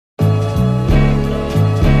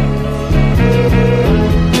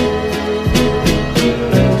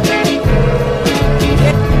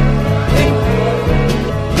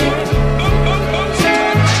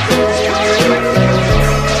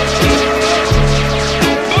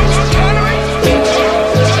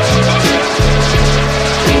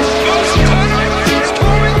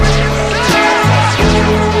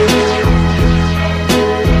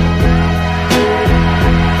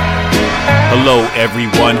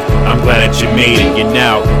one. I'm glad that you made it. You're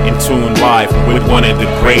now in tune live with one of the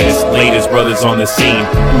greatest, latest brothers on the scene,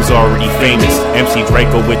 who's already famous. MC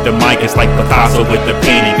Draco with the mic, it's like Picasso with the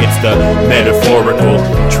painting. It's the metaphorical,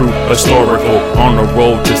 true historical, on the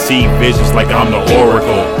road to see visions like I'm the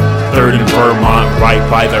Oracle. Third in Vermont, right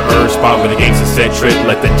by the Earth spot where the gangsta set trip,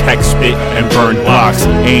 let the tech spit and burn blocks.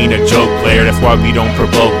 Ain't a joke player, that's why we don't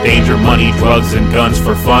provoke danger, money, drugs, and guns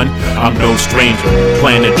for fun. I'm no stranger,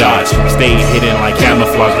 plan to dodge, stay hidden like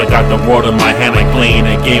camouflage. I got the world in my hand like playing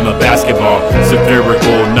a game of basketball.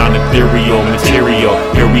 Spherical, non-ethereal material.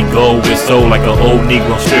 Here we go with soul like an old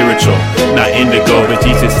Negro spiritual. Not indigo, but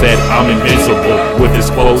Jesus said I'm invincible. With his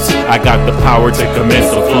quotes, I got the power to commence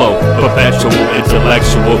the flow. Perpetual,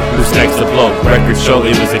 intellectual, who's next to blow. Records show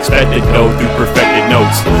it was expected though through perfected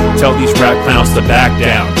notes. Tell these rap clowns to back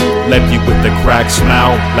down. Left you with the cracked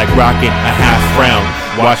smile like rocking a half frown.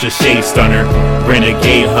 Watch a shade stunner,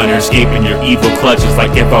 renegade hunter, escaping your evil clutches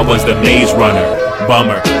like if I was the maze runner.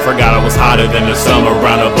 Bummer, forgot I was hotter than the summer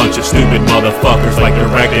around a bunch of stupid motherfuckers like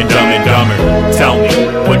Direct and Dumb and Dumber. Tell me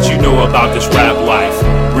what you know about this rap life.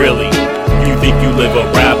 Really? You think you live a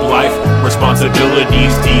rap life?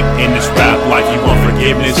 Responsibilities deep in this rap life. You want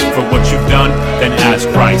forgiveness for what you've done? Then ask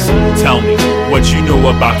Christ. Tell me what you know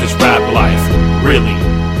about this rap life. Really?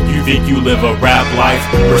 You think you live a rap life?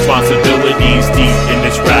 Responsibilities deep in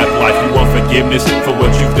this rap life. You want forgiveness for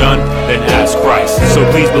what you've done? Then ask Christ. So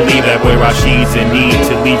please believe that we're Rashid's in need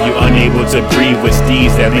to leave you unable to breathe with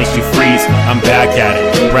steeds that makes you freeze. I'm back at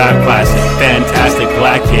it. Rap classic, fantastic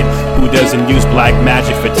black kid who doesn't use black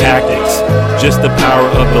magic for tactics. Just the power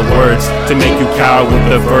of the words to make you cower with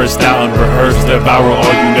the verse. Now unrehearsed, devour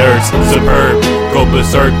all you nerds. Superb, go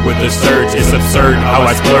berserk with the surge. It's absurd how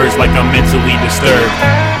I splurge like I'm mentally disturbed.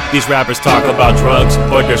 These rappers talk about drugs,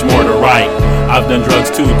 but there's more to write. I've done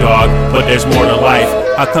drugs too, dog, but there's more to life.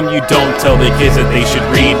 How come you don't tell the kids that they should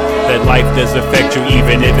read? That life does affect you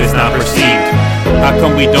even if it's not perceived. How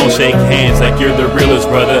come we don't shake hands like you're the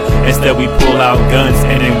realest, brother? Instead we pull out guns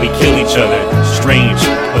and then we kill each other. Strange,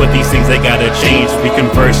 but these things they gotta change. We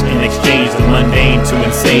converse and exchange the mundane to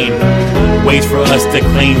insane ways for us to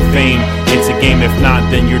claim fame. It's a game, if not,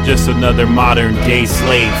 then you're just another modern day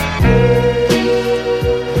slave.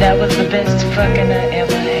 That was the best fucking I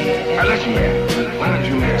ever had. Listen, man, why don't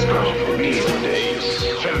you next go?